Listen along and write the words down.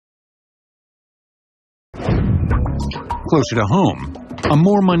Closer to home, a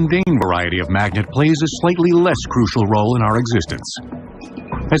more mundane variety of magnet plays a slightly less crucial role in our existence,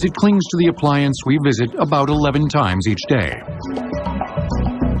 as it clings to the appliance we visit about 11 times each day.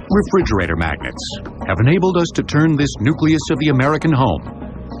 Refrigerator magnets have enabled us to turn this nucleus of the American home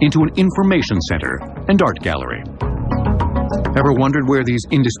into an information center and art gallery. Ever wondered where these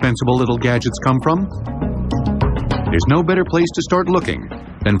indispensable little gadgets come from? There's no better place to start looking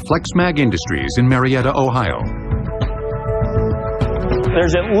than Flexmag Industries in Marietta, Ohio.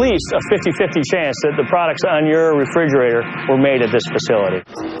 There's at least a 50-50 chance that the products on your refrigerator were made at this facility.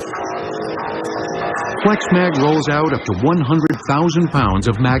 Flexmag rolls out up to 100,000 pounds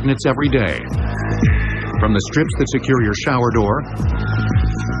of magnets every day. From the strips that secure your shower door,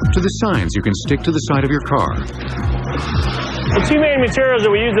 to the signs you can stick to the side of your car. The two main materials that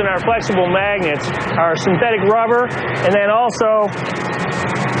we use in our flexible magnets are synthetic rubber and then also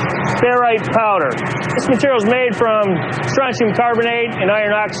ferrite powder. This material is made from strontium carbonate and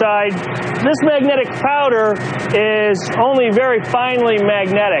iron oxide. This magnetic powder is only very finely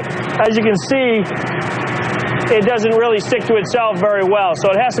magnetic. As you can see, it doesn't really stick to itself very well, so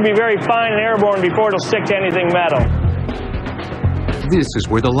it has to be very fine and airborne before it'll stick to anything metal. This is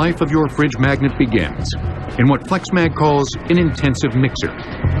where the life of your fridge magnet begins, in what Flexmag calls an intensive mixer.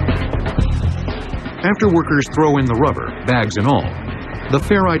 After workers throw in the rubber, bags and all, the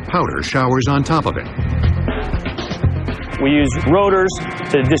ferrite powder showers on top of it. We use rotors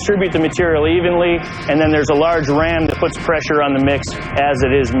to distribute the material evenly, and then there's a large ram that puts pressure on the mix as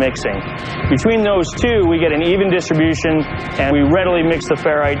it is mixing. Between those two, we get an even distribution, and we readily mix the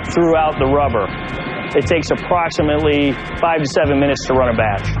ferrite throughout the rubber. It takes approximately 5 to 7 minutes to run a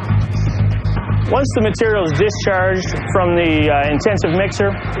batch. Once the material is discharged from the intensive mixer,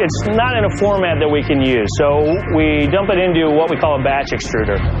 it's not in a format that we can use, so we dump it into what we call a batch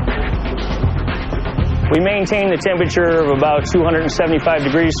extruder. We maintain the temperature of about 275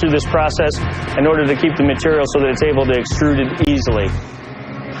 degrees through this process in order to keep the material so that it's able to extrude it easily.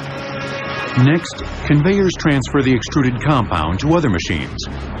 Next, conveyors transfer the extruded compound to other machines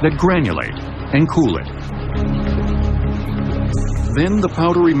that granulate and cool it. Then the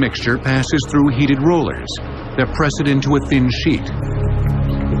powdery mixture passes through heated rollers that press it into a thin sheet.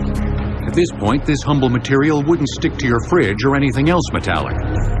 At this point, this humble material wouldn't stick to your fridge or anything else metallic.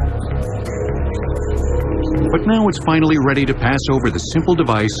 But now it's finally ready to pass over the simple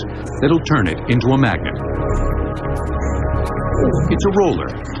device that'll turn it into a magnet. It's a roller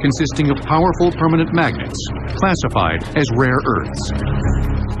consisting of powerful permanent magnets classified as rare earths.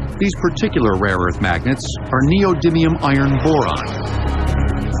 These particular rare earth magnets are neodymium iron boron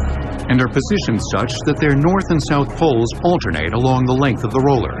and are positioned such that their north and south poles alternate along the length of the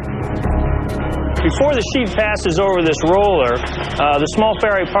roller. Before the sheet passes over this roller, the small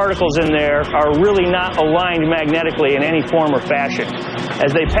ferrite particles in there are really not aligned magnetically in any form or fashion.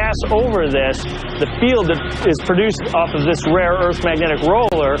 As they pass over this, the field that is produced off of this rare earth magnetic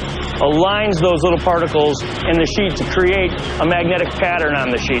roller aligns those little particles in the sheet to create a magnetic pattern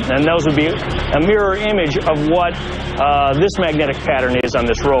on the sheet. And those would be a mirror image of what this magnetic pattern is on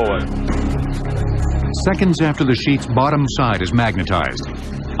this roller. Seconds after the sheet's bottom side is magnetized,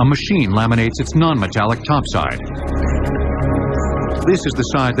 a machine laminates its non-metallic top side. This is the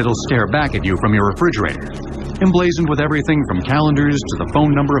side that'll stare back at you from your refrigerator, emblazoned with everything from calendars to the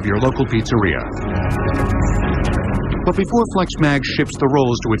phone number of your local pizzeria. But before Flexmag ships the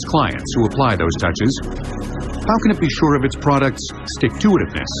rolls to its clients who apply those touches, how can it be sure of its product's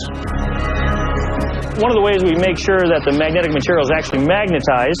stick-to-itiveness? One of the ways we make sure that the magnetic material is actually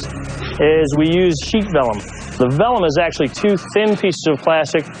magnetized is we use sheet vellum. The vellum is actually two thin pieces of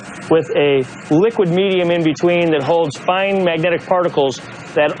plastic with a liquid medium in between that holds fine magnetic particles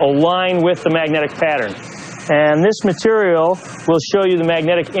that align with the magnetic pattern. And this material will show you the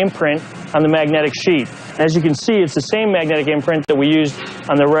magnetic imprint on the magnetic sheet. As you can see, it's the same magnetic imprint that we used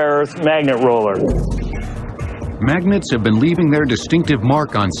on the rare earth magnet roller. Magnets have been leaving their distinctive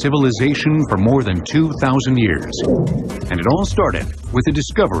mark on civilization for more than 2,000 years. And it all started with the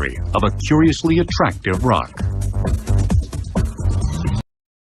discovery of a curiously attractive rock.